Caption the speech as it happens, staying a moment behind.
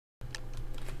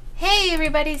Hey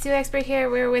everybody, Zoo Expert here.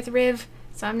 We're with Riv,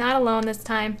 so I'm not alone this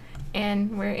time,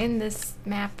 and we're in this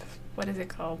map. What is it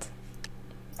called?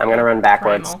 I'm gonna run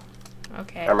backwards. Primal.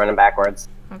 Okay. I'm running backwards.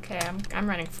 Okay, I'm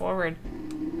running forward. We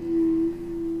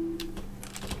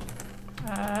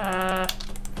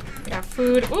got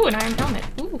food. Ooh, an iron helmet.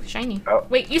 Ooh, shiny. Oh.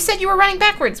 Wait, you said you were running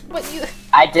backwards. What you?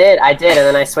 I did, and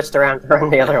then I switched around to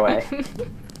run the other way.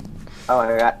 Oh,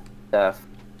 I got stuff.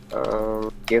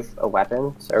 Do you have a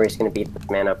weapon? So are we just gonna beat this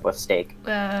man up with steak?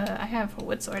 I have a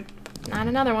wood sword, not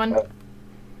another one. Oh.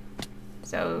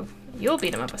 So you'll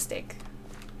beat him up with steak,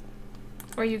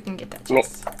 or you can get that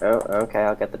chest. Oh, okay,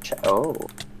 I'll get the chest. Oh,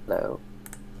 hello.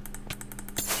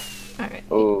 Alright.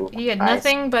 Ooh, He had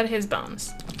nothing but his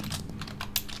bones.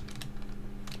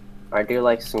 I do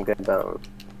like some good bone.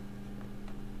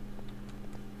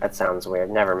 That sounds weird.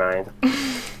 Never mind.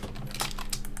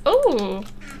 Ooh!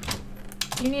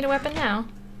 You need a weapon now.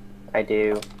 I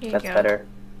do. Here That's you go. better.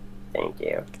 Thank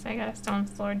you. Because I got a stone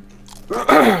sword.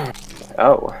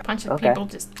 Oh. Bunch of okay. people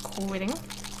just quitting.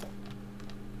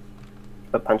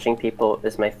 But punching people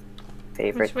is my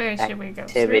favorite Which way should we go?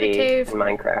 activity Through the cave? in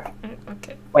Minecraft.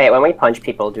 Okay. Wait, when we punch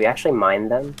people, do we actually mine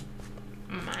them?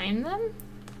 Mine them?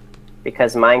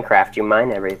 Because Minecraft, you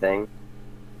mine everything.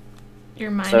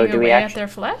 You're mining So do we away at actu- their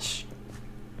flesh?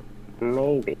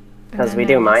 Maybe. And Because then we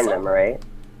their do mine muscle? them, right?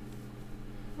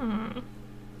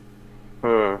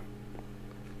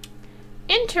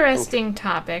 Interesting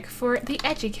topic for the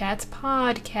Edgy Cats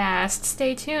podcast.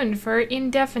 Stay tuned for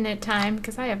indefinite time,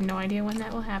 because I have no idea when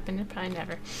that will happen. Probably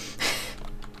never.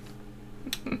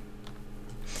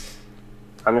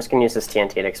 I'm just gonna use this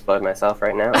TNT to explode myself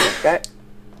right now. Okay.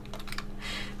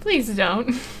 Please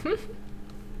don't.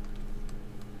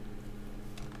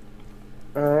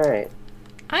 Alright.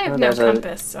 I have Oh, no there's a-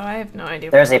 compass, so I have no idea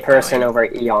There's where a I'm person going. over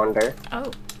yonder.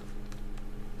 Oh.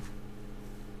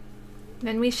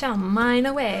 Then we shall mine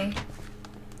away.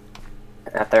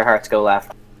 At their hearts go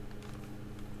left.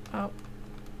 Oh.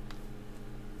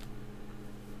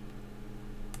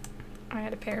 I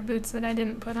had a pair of boots that I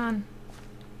didn't put on.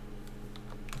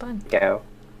 Fun. Go.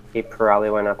 He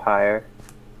probably went up higher.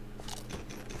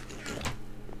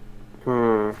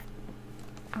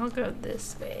 I'll go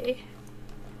this way.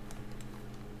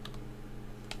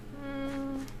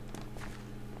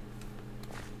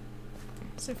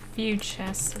 There's a few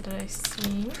chests that I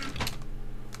see.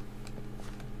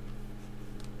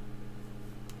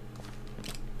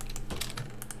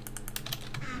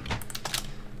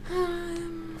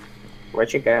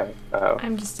 Where'd you go? Oh.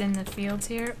 I'm just in the fields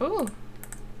here. Ooh!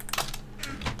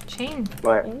 Chain.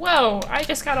 What? Whoa! I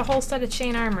just got a whole set of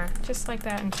chain armor. Just like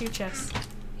that in 2 chests.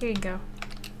 Here you go.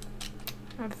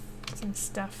 I have some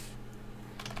stuff.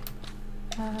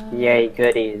 Yay,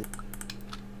 goodies.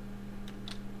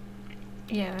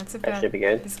 Yeah, that's That about should be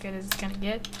good. as good as it's gonna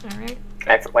get. Alright.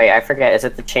 Wait, I forget. Is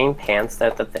it the chain pants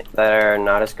that are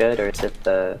not as good, or is it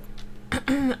the...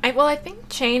 Well, I think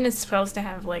chain is supposed to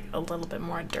have like a little bit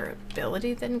more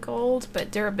durability than gold, but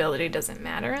durability doesn't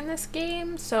matter in this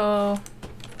game, so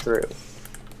True.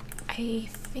 I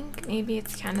think maybe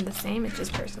it's kind of the same. It's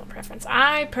just personal preference.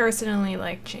 I personally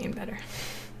like chain better.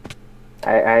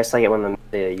 I just like it when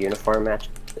the uniform match,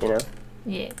 you know?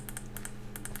 Yeah.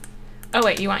 Oh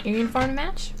wait, you want your uniform to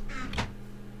match?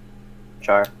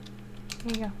 Sure.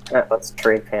 Here you go. Let's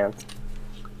trade pants.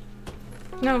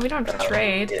 No, we don't have to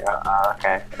trade. Yeah,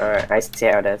 okay. Alright, I see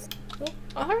how it is.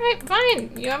 Alright,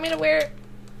 fine. You want me to wear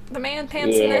the man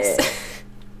pants in this?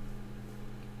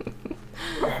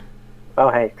 Oh,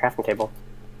 hey, crafting table.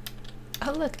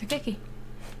 Oh look, a Vicky.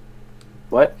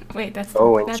 What? Wait, that's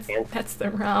Oh, that's enchant. that's the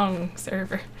wrong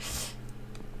server.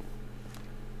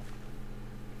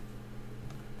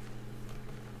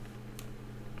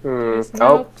 There's no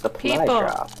Oh, supply people.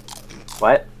 drop.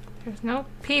 What? There's no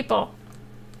people.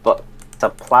 But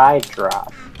supply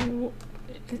drop.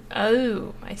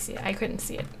 Oh, I see. I couldn't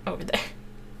see it over there.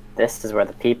 This is where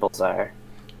the peoples are.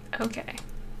 Okay.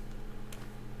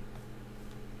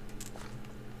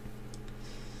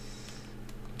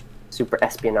 Super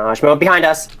espionage mode behind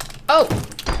us. Oh!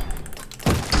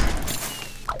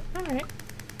 Alright.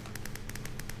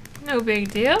 No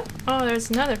big deal. Oh, there's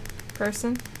another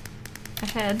person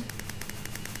ahead.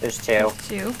 There's 2.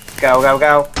 2. Go, go,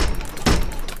 go.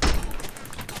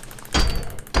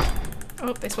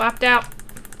 Oh, they swapped out.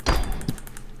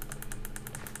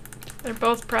 They're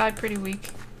both probably pretty weak.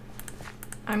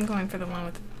 I'm going for the one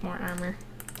with more armor.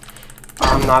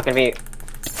 I'm not gonna be...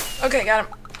 Okay, got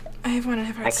him. I have 1.5 I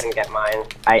hearts. couldn't get mine.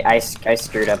 I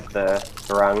screwed up the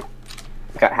run.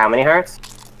 Got how many hearts?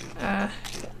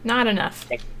 Not enough.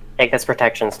 Take this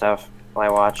protection stuff while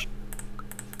I watch.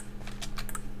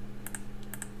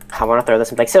 I want to throw this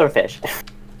and be like, silverfish.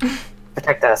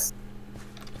 Protect us.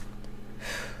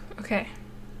 Okay.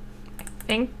 I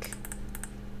think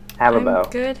Have a I'm bow.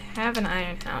 good. Have an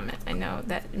iron helmet. I know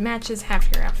that matches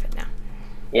half your outfit now.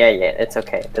 Yeah, it's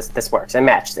okay. This works. It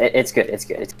matched. It's good. It's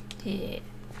good. Yeah.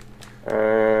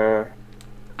 Uh,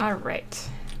 Alright.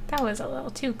 That was a little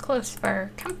too close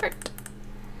for comfort.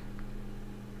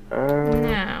 um,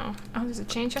 Now. Oh, there's a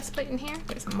chain chest plate in here?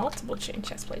 There's multiple chain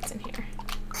chest plates in here.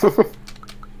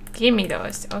 Give me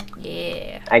those. Oh,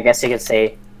 yeah. I guess you could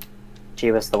say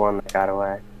she was the one that got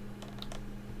away.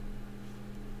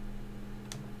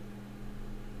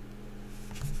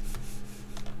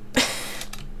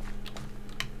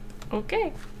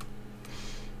 Okay.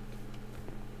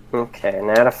 Okay,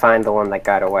 now to find the one that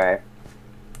got away.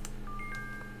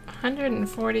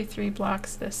 143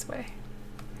 blocks this way.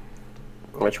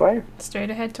 Which way? Straight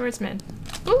ahead towards mid.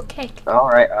 Ooh, cake.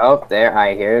 Alright, oh, there,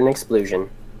 I hear an explosion.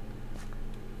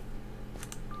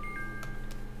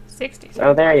 60.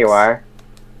 Oh, there you are.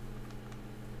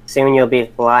 Soon you'll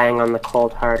be lying on the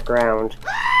cold, hard ground.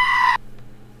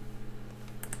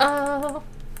 Oh.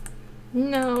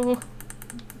 No.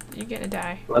 You're gonna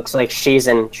die. Looks like she's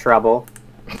in trouble.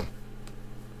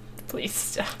 Please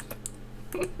stop.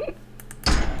 Do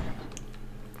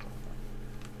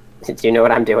you know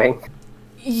what I'm doing?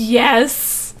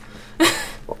 Yes.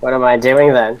 What am I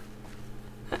doing then?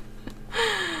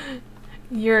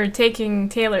 You're taking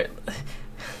Taylor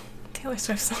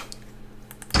Swift's song.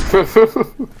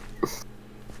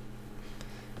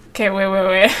 Okay,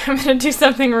 wait. I'm gonna do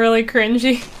something really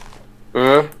cringy.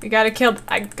 Hmm? I gotta kill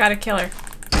her. Gotta kill her.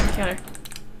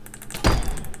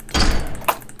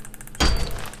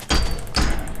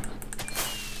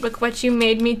 Look what you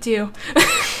made me do.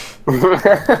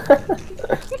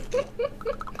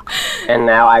 And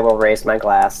now I will raise my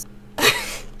glass.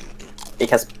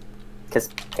 Because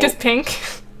Just pink.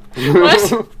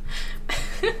 What?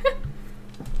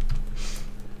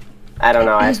 I don't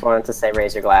know, I just wanted to say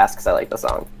raise your glass because I like the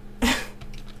song.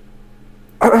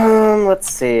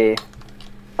 Let's see.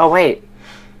 Oh, wait.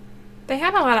 They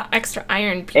had a lot of extra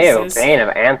iron Ew, pieces. bane of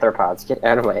arthropods. Get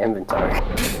out of my inventory.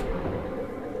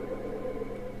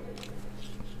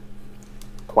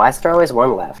 Why is there always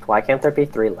one left? Why can't there be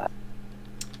 3 left?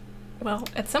 Well,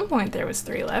 at some point there was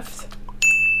 3 left.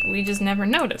 We just never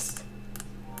noticed.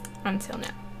 Until now.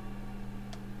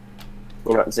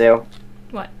 You know what, Zoo?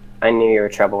 What? I knew you were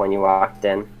trouble when you walked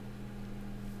in.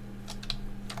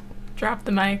 Drop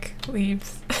the mic.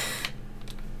 Leaves.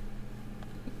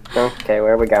 Okay,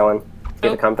 where are we going? See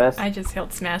the compass? I just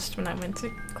held smashed when I went to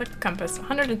click the compass.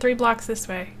 103 blocks this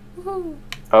way. Woohoo.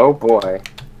 Oh boy.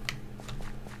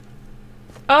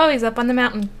 Oh, he's up on the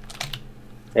mountain.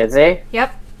 Is he?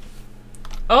 Yep.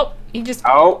 Oh, he just...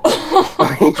 Oh!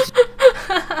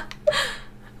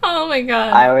 Oh my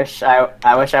god. I wish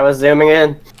I was zooming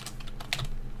in.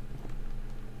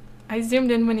 I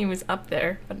zoomed in when he was up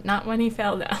there, but not when he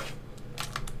fell down.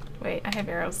 Wait, I have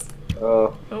arrows.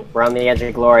 Oh, Oh. we're on the edge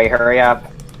of glory. Hurry up.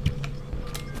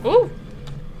 Ooh!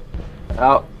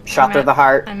 Oh, shot through the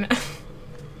heart. And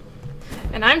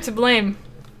I'm to blame.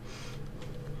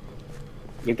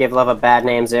 You give love a bad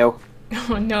name, Zoo.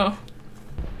 Oh no.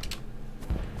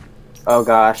 Oh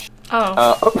gosh.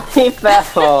 Oh. Oh, he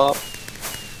fell.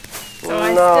 So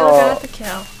I still got the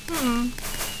kill.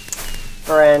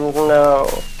 Friend, no.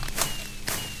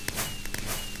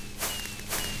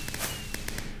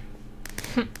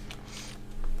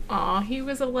 Aw, he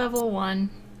was a level 1.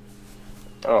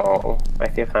 Oh, I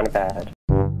feel kind of bad.